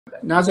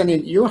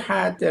Nazanin, you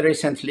had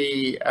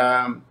recently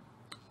an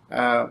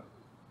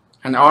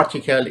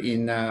article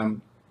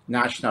in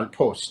National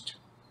Post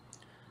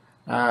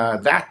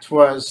that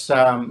was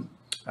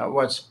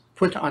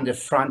put on the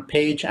front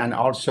page and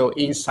also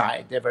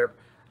inside. There were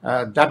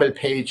double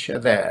page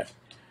there,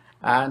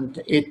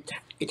 and it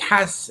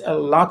has a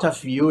lot of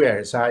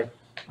viewers. I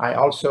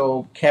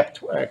also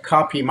kept a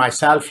copy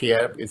myself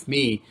here with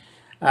me.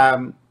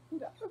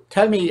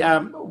 Tell me,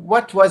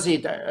 what was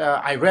it?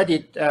 I read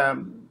it a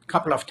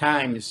couple of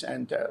times,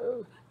 and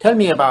tell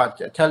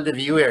the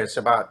viewers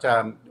about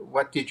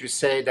what did you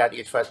say that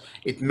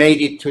it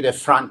made it to the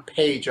front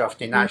page of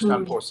the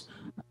National Post?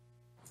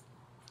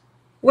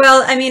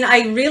 Well, I mean,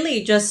 I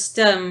really just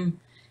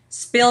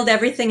spilled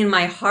everything in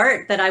my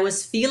heart that I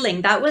was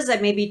feeling. That was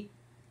maybe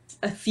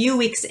a few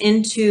weeks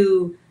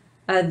into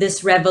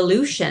this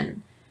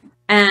revolution.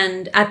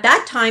 And at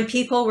that time,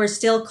 people were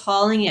still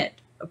calling it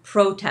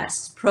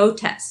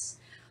protests.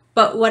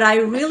 But what I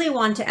really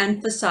want to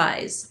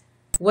emphasize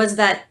was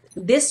that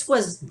this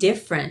was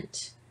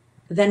different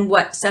than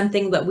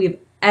something that we've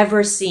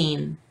ever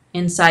seen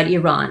inside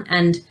Iran.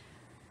 And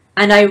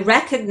I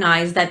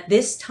recognize that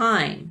this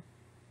time,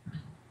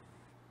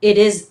 it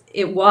is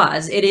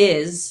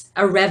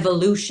a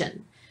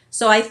revolution.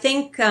 So I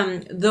think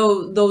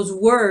those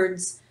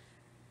words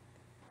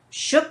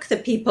shook the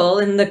people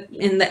in the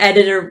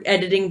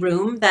editing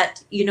room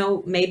that, you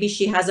know, maybe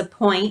she has a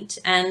point,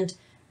 and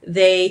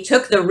they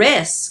took the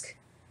risk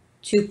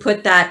to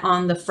put that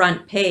on the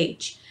front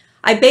page.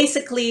 I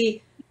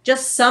basically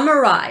just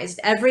summarized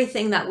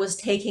everything that was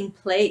taking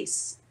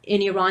place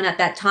in Iran at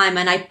that time,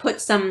 and I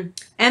put some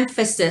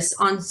emphasis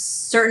on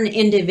certain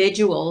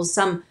individuals,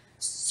 some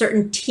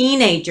certain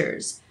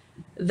teenagers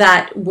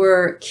that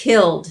were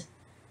killed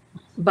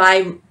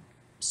by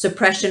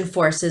suppression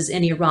forces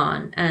in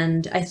Iran.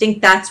 And I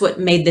think that's what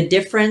made the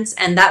difference.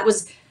 And that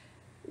was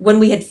when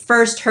we had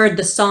first heard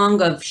the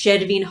song of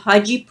Shervin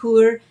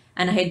Hajipur,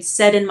 and I had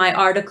said in my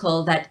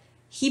article that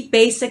he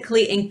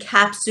basically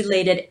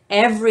encapsulated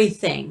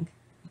everything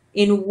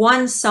in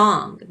one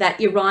song that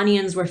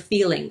Iranians were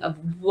feeling, of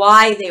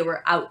why they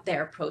were out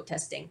there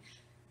protesting.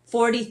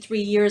 43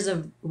 years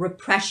of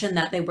repression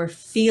that they were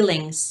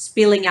feeling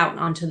spilling out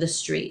onto the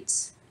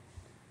streets.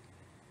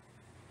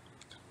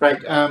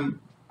 Right.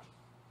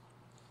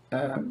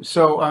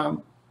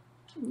 So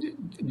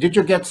did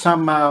you get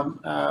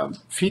some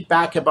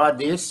feedback about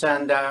this,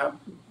 and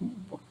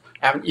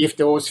if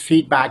those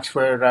feedbacks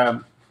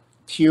were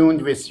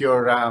tuned with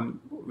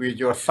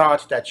your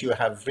thought that you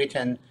have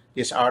written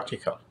this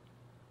article?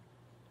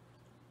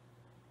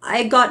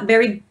 I got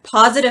very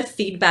positive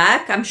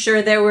feedback. I'm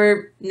sure there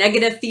were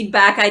negative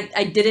feedback.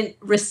 I didn't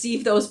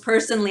receive those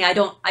personally. I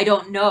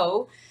don't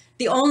know.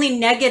 The only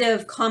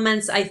negative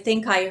comments I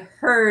think I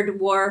heard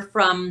were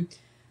from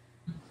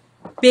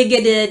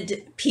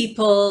bigoted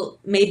people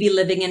maybe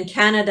living in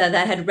Canada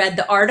that had read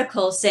the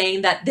article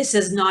saying that this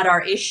is not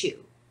our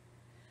issue.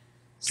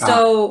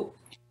 So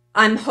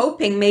I'm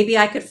hoping maybe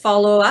I could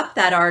follow up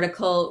that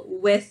article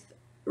with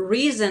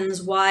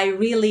reasons why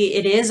really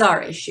it is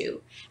our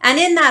issue. And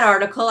in that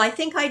article, I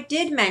think I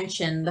did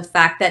mention the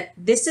fact that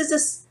this is a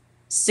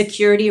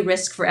security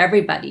risk for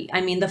everybody.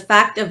 I mean, the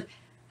fact of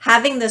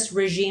having this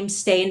regime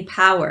stay in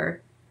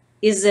power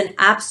is an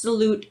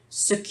absolute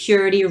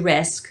security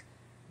risk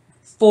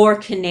for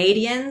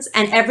Canadians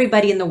and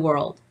everybody in the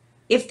world.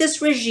 If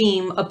this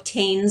regime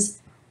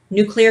obtains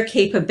nuclear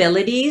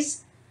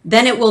capabilities,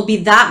 then it will be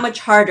that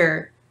much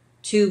harder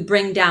to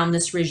bring down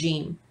this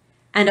regime.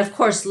 And of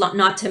course,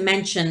 not to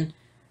mention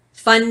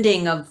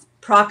funding of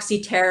proxy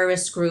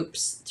terrorist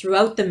groups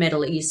throughout the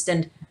Middle East,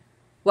 and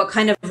what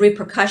kind of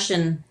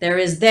repercussion there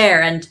is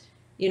there, and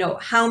you know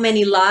how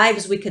many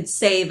lives we could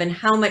save, and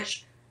how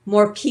much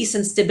more peace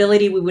and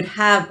stability we would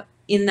have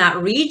in that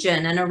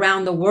region and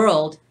around the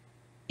world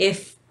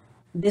if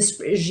this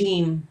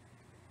regime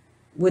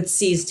would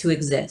cease to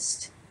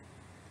exist.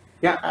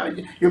 Yeah,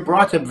 you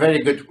brought a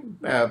very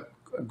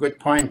good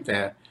point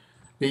there.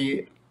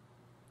 The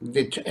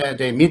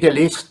Middle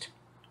East,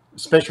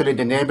 especially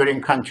the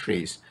neighboring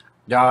countries,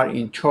 they are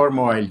in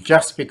turmoil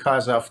just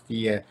because of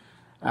the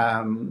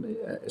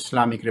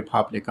Islamic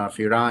Republic of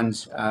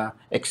Iran's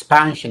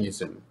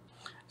expansionism.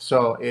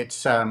 So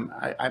it's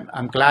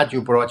I'm glad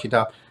you brought it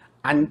up,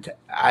 and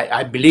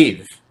I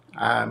believe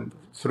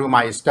through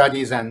my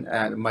studies and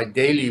my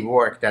daily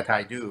work that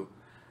I do,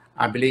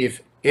 I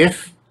believe I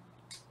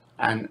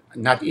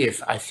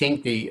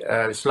think the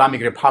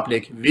Islamic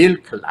Republic will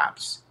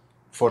collapse.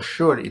 For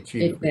sure, it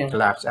will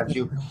collapse.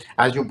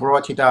 As you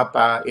brought it up,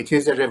 it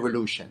is a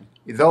revolution,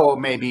 though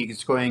maybe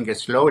it's going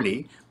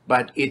slowly,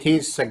 but it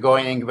is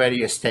going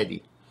very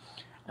steady.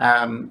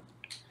 When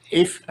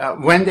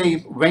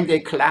they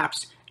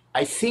collapse,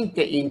 I think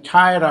the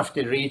entire of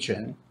the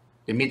region,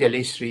 the Middle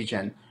East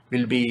region,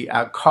 will be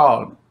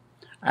calm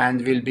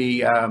and will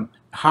be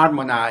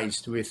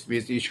harmonized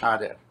with each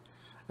other.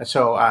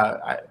 So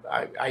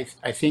I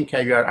think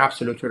you are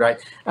absolutely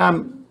right.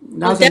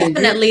 Well,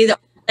 definitely, the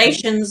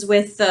relations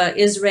with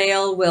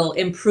Israel will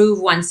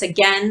improve once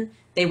again.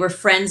 They were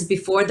friends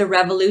before the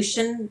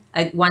revolution.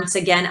 Once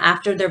again,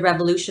 after the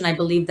revolution, I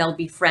believe they'll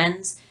be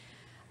friends.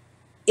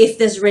 If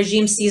this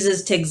regime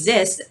ceases to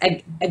exist,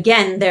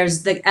 again,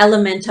 there's the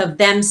element of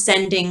them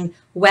sending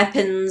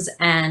weapons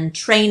and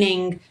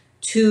training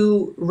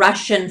to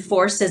Russian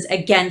forces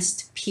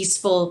against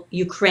peaceful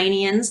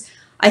Ukrainians.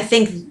 I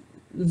think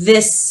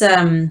this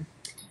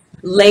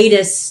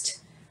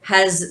latest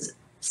has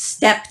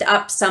stepped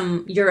up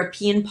some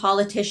European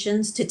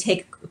politicians to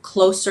take a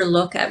closer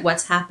look at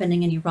what's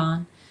happening in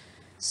Iran.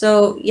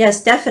 So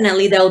yes,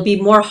 definitely there will be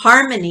more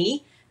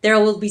harmony. There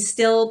will be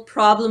still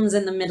problems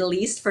in the Middle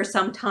East for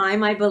some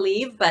time, I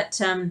believe, but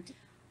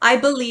I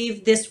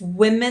believe this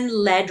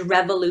women-led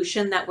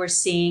revolution that we're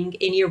seeing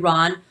in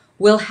Iran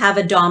will have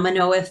a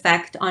domino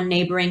effect on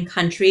neighboring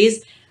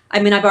countries.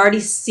 I mean, I've already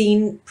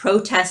seen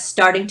protests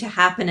starting to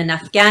happen in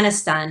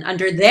Afghanistan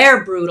under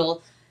their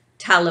brutal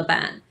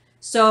Taliban.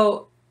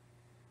 So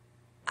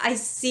I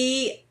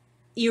see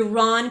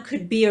Iran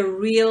could be a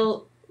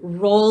real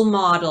role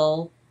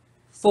model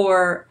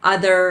for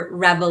other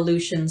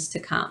revolutions to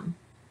come.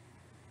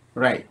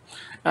 Right.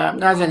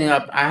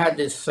 Nazanin, I had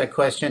this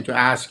question to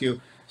ask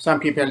you. Some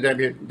people,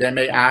 they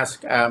may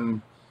ask,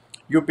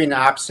 you've been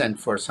absent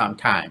for some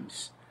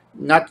times.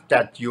 Not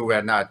that you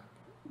were not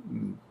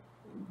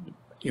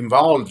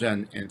involved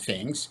in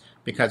things,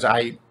 because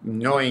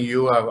knowing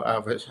you,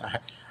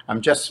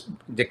 I'm just,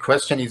 the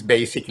question is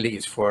basically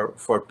is for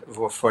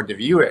the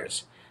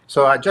viewers.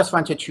 So I just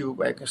wanted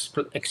to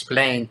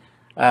explain,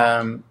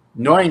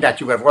 knowing that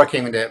you were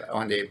working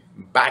on the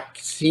back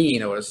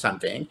scene or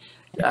something,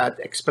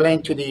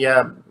 explain to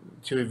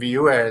the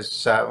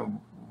viewers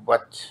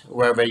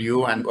where were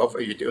you and what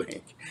were you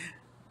doing?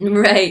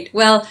 Right.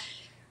 Well,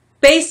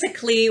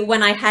 basically,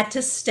 when I had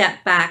to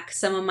step back,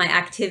 some of my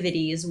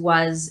activities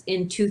was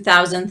in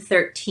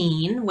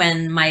 2013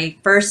 when my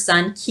first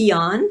son,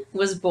 Kian,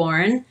 was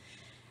born.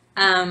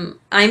 I'm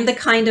the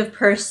kind of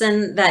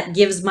person that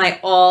gives my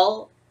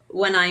all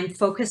when I'm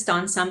focused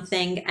on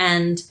something,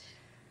 and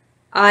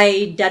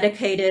I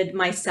dedicated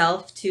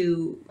myself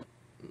to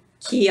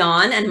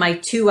Kian and my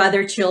two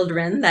other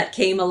children that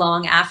came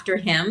along after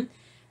him.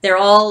 They're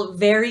all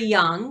very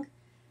young,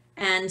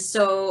 and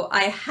so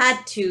I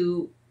had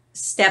to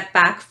step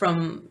back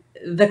from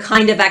the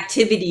kind of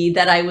activity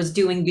that I was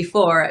doing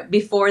before.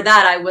 Before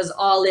that, I was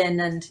all in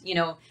and, you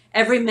know,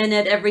 every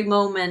minute, every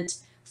moment,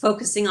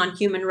 focusing on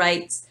human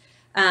rights.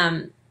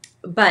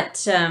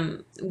 But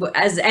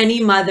as any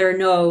mother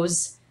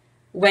knows,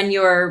 when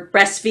you're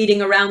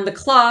breastfeeding around the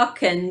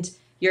clock and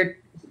you're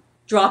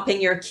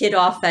dropping your kid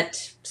off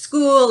at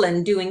school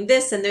and doing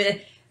this and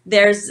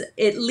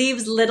it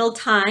leaves little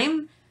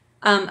time.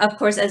 Of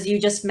course, as you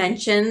just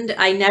mentioned,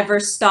 I never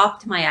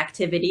stopped my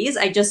activities.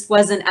 I just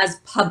wasn't as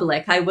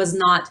public. I was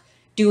not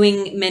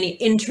doing many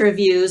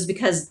interviews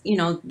because, you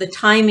know, the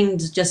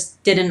timings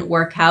just didn't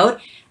work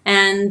out.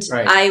 And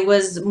Right. I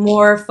was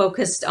more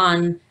focused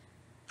on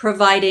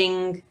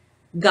providing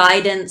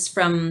guidance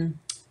from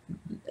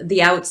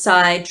the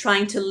outside,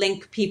 trying to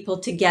link people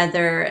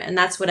together. And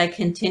that's what I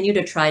continue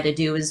to try to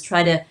do, is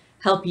try to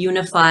help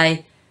unify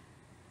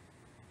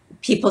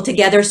people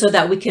together so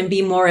that we can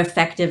be more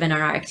effective in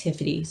our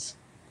activities.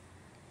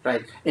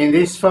 Right. In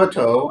this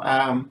photo,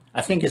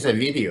 I think it's a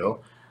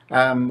video.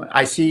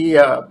 I see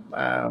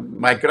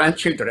my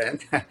grandchildren,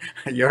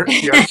 your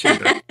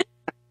children,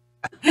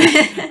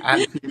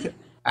 and Peter,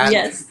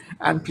 Yes.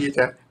 and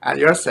Peter, and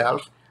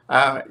yourself.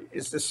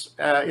 Is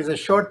a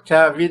short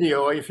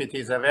video. If it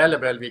is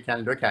available, we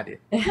can look at it.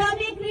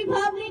 Islamic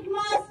Republic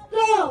must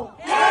go!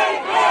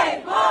 Hey,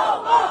 hey,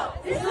 ho, ho!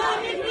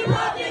 Islamic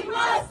Republic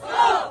must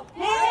go!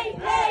 Hey,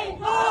 hey,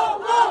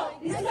 ho, ho!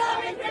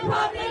 Islamic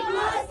Republic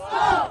must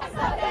go!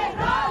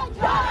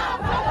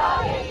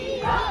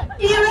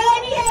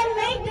 Iranian,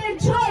 make their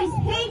choice!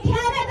 Hey,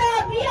 Canada,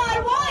 be our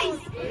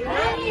voice!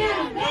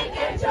 Iranian, make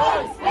their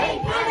choice! Hey,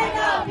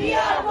 Canada, be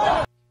our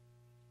voice!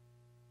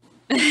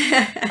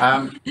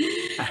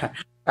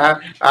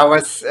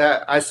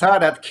 I saw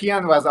that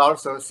Kian was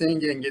also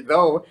singing,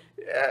 though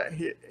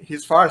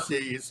his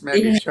Farsi is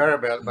maybe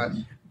terrible,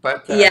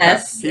 but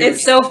Yes,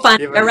 it's so fun.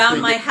 he was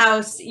Around my singing.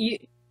 house,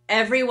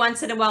 every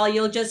once in a while,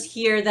 you'll just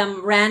hear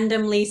them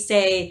randomly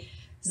say,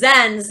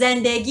 Zan,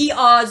 Zendegi,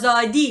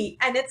 Azadi.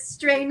 And it's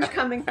strange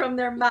coming from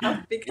their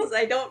mouth because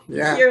I don't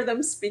Yeah. hear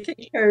them speaking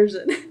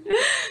Persian.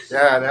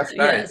 Yeah, that's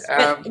right. Yes,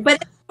 but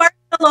it sparks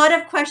a lot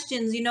of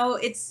questions. You know,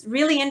 it's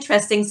really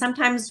interesting.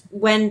 Sometimes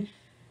when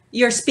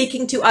you're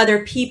speaking to other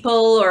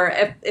people, or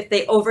if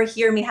they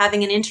overhear me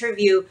having an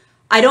interview,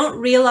 I don't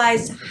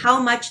realize how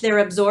much they're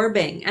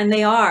absorbing, and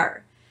they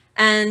are.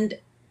 And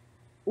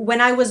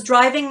when I was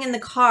driving in the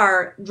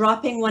car,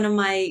 dropping one of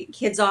my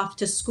kids off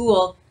to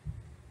school,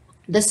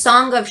 the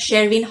song of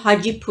Shervin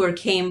Hajipur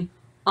came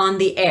on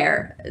the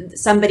air.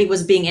 Somebody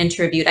was being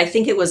interviewed. I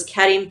think it was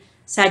Karim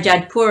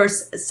Sajadpur,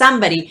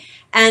 somebody.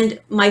 And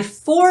my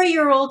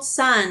 4-year-old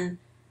son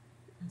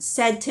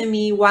said to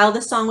me while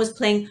the song was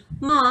playing,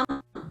 Mom,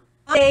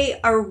 they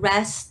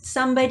arrest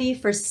somebody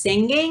for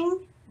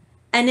singing?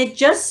 And it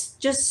just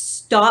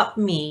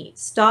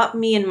stopped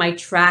me in my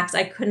tracks.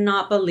 I could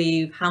not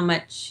believe how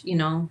much, you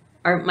know,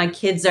 my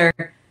kids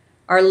are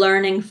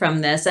learning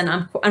from this,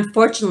 and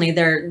unfortunately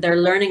they're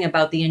learning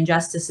about the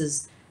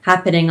injustices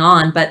happening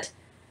on. But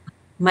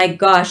my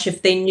gosh,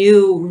 if they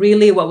knew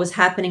really what was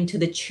happening to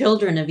the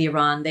children of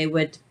Iran, they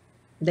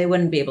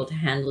wouldn't be able to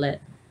handle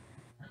it.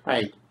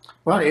 Right.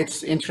 Well,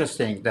 it's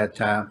interesting that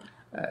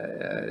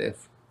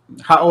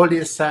how old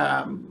is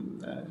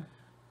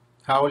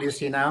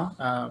he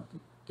now?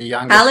 The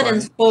youngest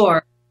Paladin's one?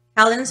 4.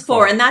 Paladin's 4,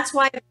 Four. and that's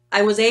why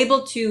I was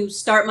able to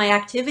start my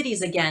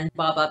activities again,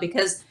 Baba,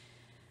 because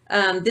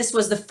this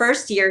was the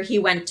first year he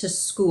went to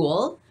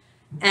school,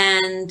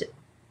 and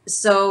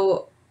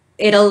so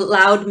it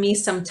allowed me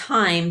some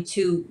time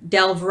to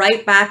delve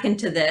right back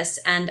into this,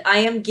 and I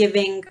am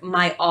giving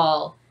my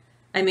all.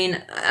 I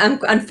mean,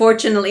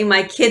 unfortunately,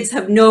 my kids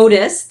have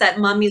noticed that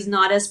mommy's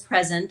not as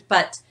present,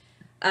 but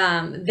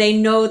they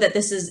know that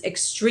this is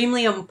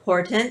extremely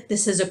important.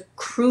 This is a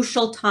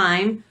crucial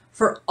time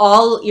for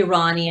all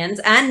Iranians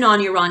and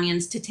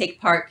non-Iranians to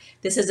take part.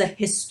 This is a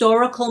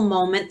historical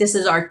moment. This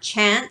is our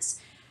chance.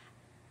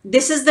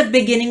 This is the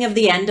beginning of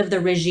the end of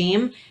the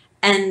regime.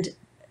 And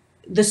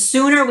the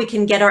sooner we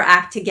can get our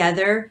act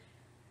together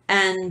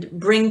and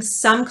bring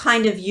some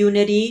kind of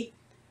unity,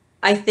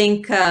 I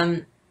think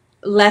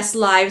less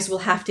lives will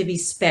have to be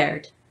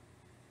spared.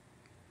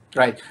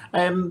 Right.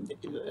 In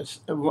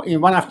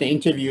one of the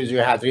interviews you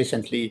had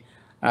recently,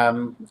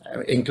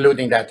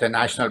 including that the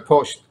National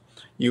Post,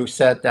 you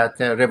said that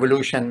the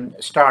revolution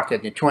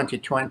started in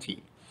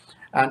 2020.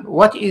 And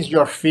what is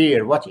your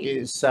fear? What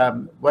is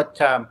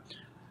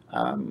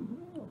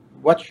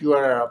what you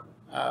are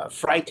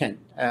frightened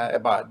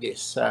about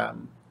this?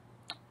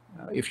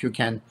 If you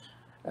can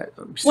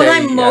say. What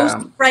I'm most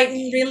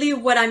frightened, really,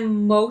 what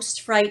I'm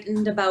most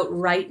frightened about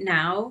right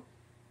now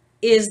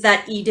is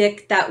that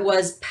edict that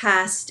was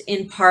passed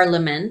in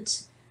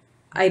Parliament.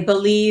 I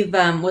believe,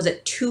 was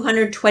it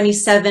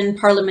 227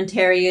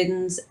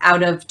 parliamentarians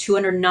out of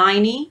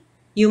 290?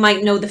 You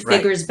might know the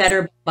figures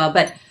better,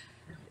 but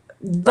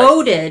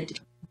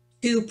voted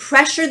to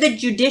pressure the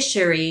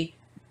judiciary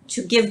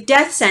to give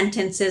death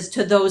sentences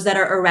to those that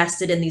are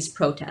arrested in these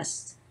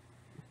protests.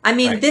 I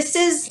mean, this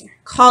is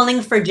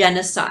calling for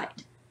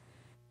genocide.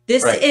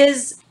 This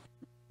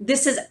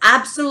is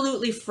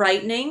absolutely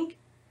frightening.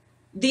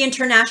 The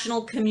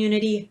international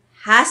community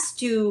has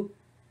to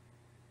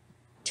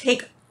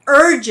take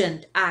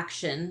urgent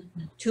action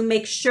to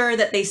make sure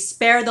that they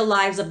spare the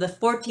lives of the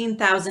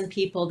 14,000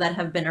 people that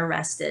have been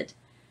arrested.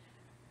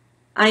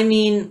 I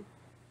mean,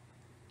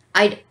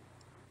 I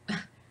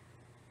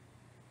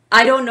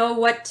don't know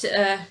what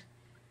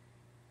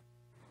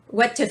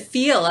to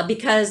feel,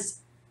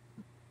 because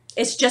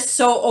it's just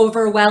so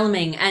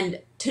overwhelming, and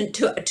to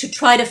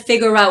try to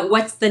figure out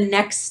what's the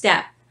next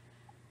step.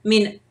 I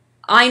mean,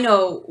 I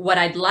know what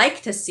I'd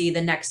like to see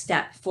the next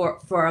step for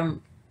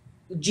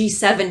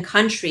G7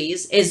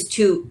 countries is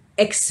to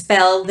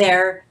expel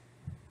their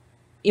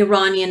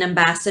Iranian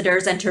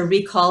ambassadors and to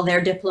recall their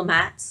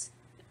diplomats.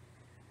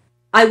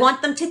 I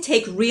want them to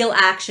take real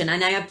action,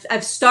 and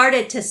I've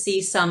started to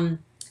see some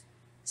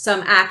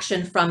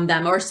action from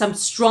them, or some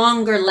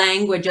stronger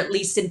language, at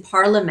least in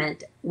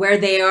Parliament, where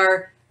they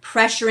are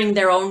pressuring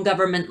their own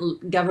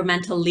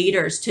governmental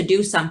leaders to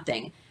do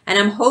something. And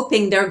I'm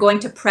hoping they're going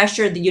to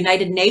pressure the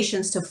United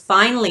Nations to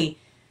finally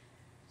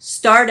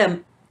start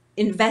an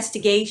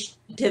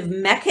investigative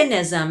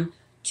mechanism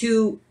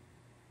to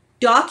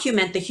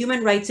document the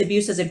human rights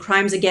abuses and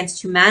crimes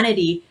against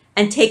humanity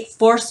and take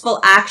forceful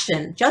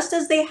action, just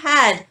as they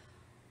had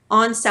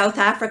on South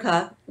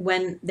Africa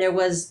when there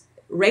was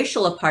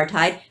racial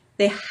apartheid.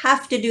 They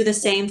have to do the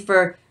same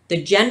for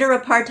the gender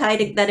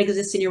apartheid that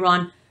exists in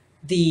Iran,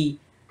 the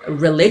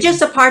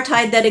religious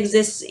apartheid that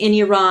exists in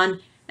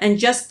Iran, and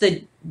just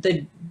the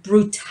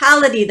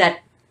brutality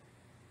that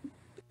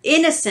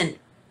innocent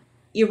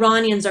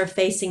Iranians are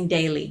facing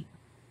daily.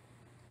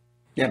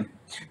 Yeah,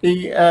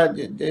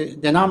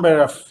 the number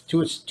of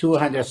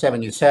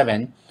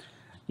 277.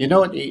 You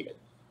know, they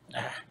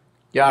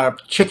are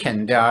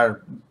chicken. They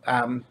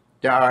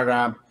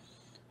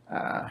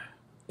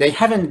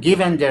haven't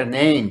given their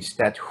names.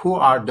 That who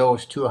are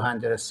those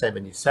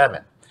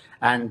 277,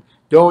 and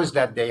those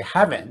that they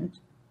haven't.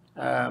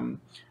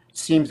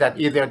 Seems that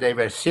either they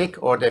were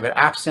sick or they were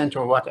absent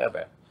or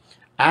whatever.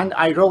 And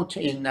I wrote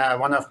in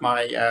one of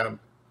my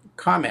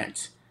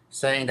comments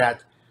saying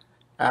that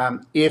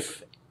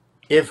if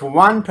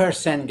one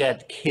person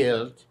get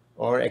killed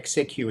or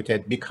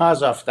executed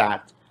because of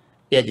that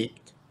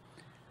edict,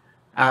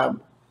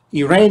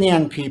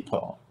 Iranian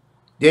people,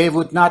 they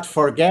would not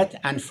forget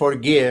and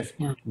forgive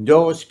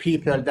those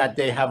people that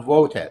they have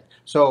voted.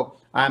 So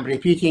I'm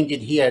repeating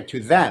it here to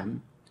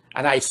them.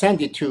 And I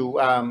send it to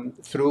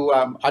through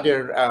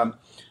other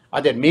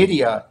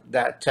media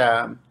that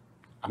I'm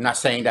not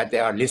saying that they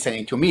are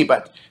listening to me,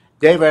 but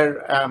they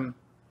were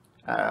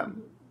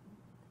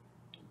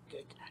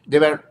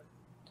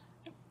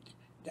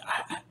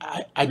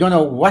I don't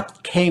know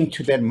what came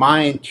to their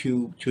mind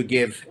to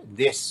give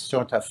this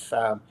sort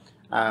of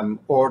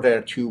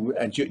order to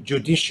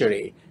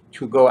judiciary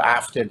to go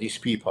after these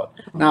people.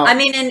 Now, I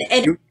mean, in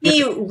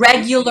any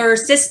regular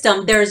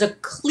system, there's a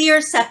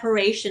clear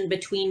separation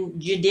between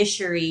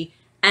judiciary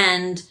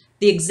and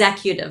the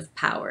executive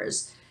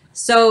powers.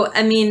 So,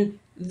 I mean,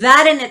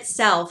 that in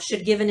itself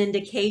should give an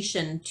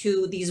indication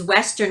to these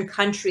Western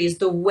countries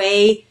the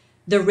way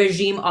the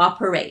regime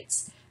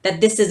operates,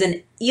 that this is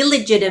an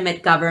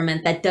illegitimate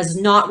government that does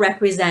not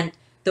represent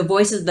the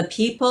voices of the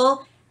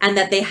people, and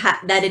that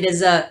that it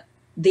is a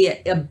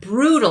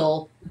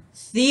brutal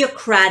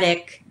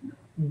theocratic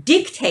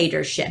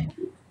dictatorship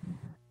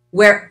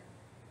where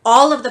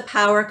all of the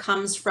power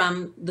comes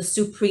from the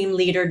supreme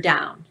leader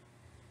down.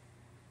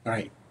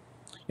 Right.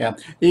 Yeah.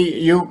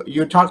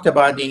 You talked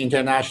about the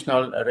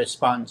international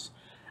response.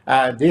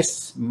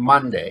 This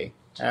Monday,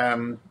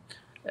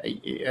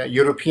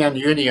 European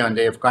Union,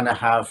 they're going to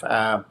have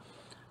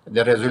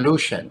the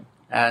resolution.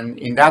 And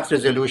in that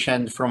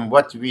resolution, from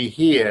what we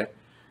hear,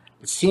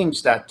 it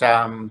seems that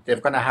they're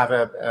going to have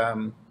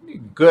a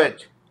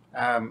good,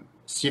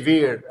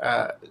 severe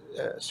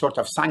sort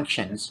of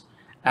sanctions,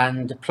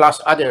 and plus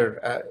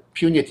other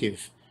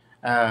punitive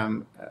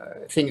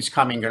things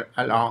coming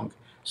along.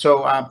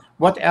 So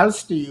what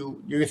else do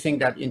you think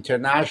that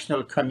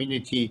international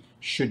community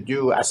should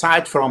do,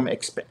 aside from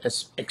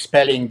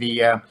expelling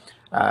the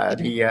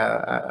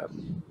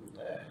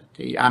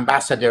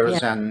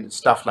ambassadors and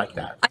stuff like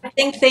that? I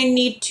think they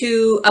need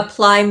to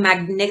apply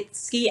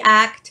Magnitsky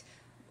Act,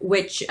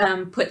 which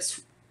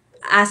puts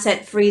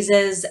asset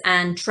freezes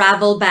and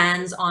travel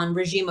bans on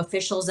regime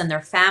officials and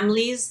their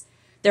families.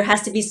 There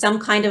has to be some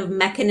kind of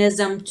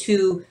mechanism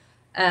to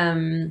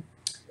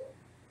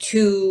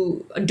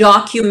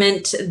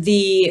document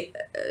the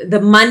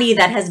money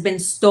that has been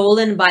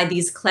stolen by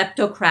these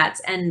kleptocrats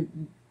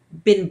and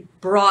been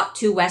brought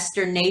to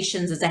Western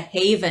nations as a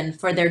haven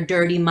for their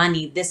dirty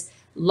money. This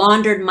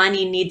laundered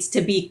money needs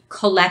to be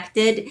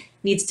collected,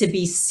 needs to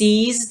be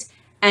seized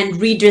and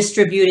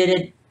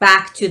redistributed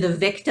back to the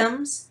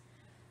victims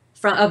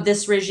of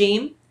this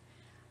regime.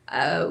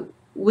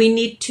 We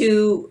need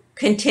to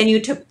continue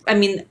to, I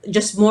mean,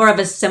 just more of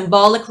a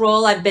symbolic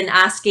role. I've been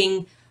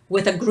asking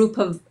with a group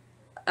of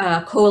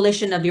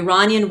coalition of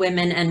Iranian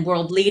women and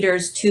world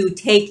leaders to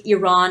take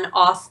Iran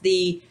off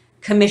the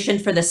Commission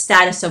for the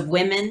Status of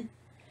Women.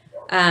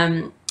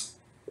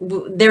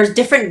 There's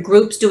different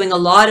groups doing a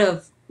lot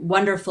of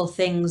wonderful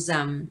things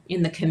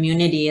in the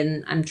community,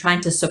 and I'm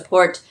trying to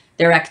support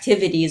their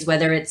activities,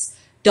 whether it's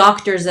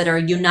doctors that are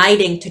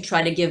uniting to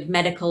try to give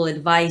medical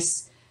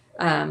advice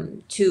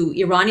to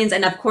Iranians.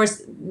 And of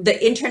course,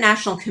 the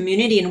international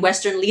community and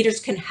Western leaders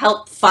can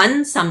help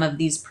fund some of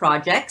these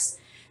projects.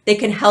 They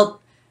can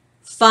help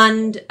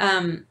fund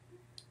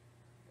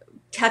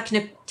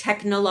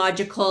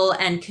technological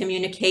and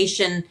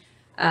communication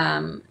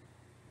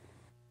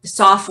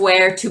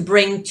software to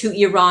bring to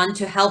Iran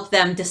to help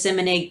them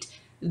disseminate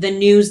the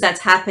news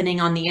that's happening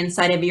on the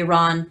inside of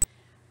Iran.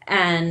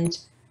 And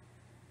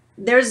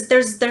there's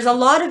a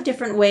lot of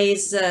different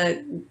ways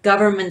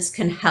governments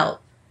can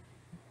help.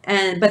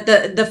 But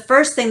the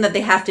first thing that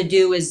they have to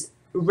do is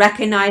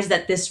recognize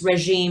that this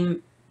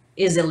regime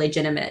is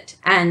illegitimate,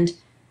 and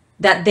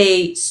that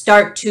they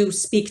start to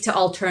speak to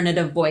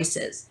alternative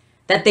voices,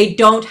 that they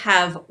don't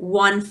have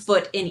one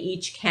foot in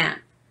each camp.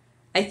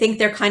 I think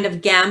they're kind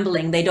of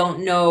gambling. They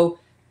don't know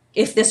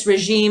if this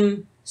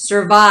regime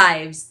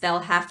survives, they'll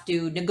have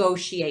to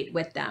negotiate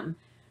with them.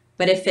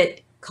 But if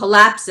it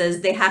collapses,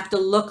 they have to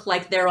look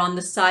like they're on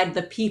the side of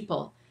the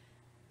people.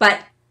 But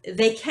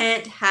they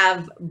can't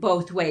have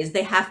both ways.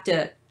 They have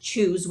to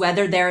choose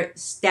whether they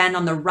stand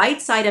on the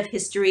right side of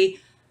history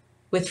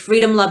with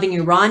freedom-loving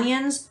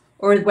Iranians,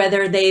 or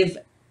whether they've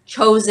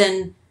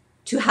chosen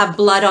to have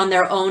blood on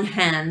their own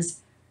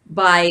hands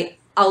by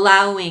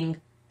allowing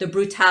the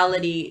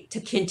brutality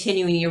to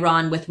continue in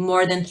Iran, with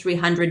more than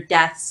 300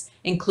 deaths,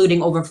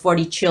 including over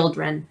 40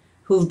 children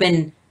who've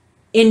been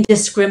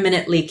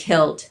indiscriminately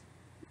killed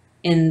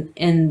in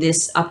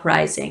this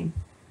uprising.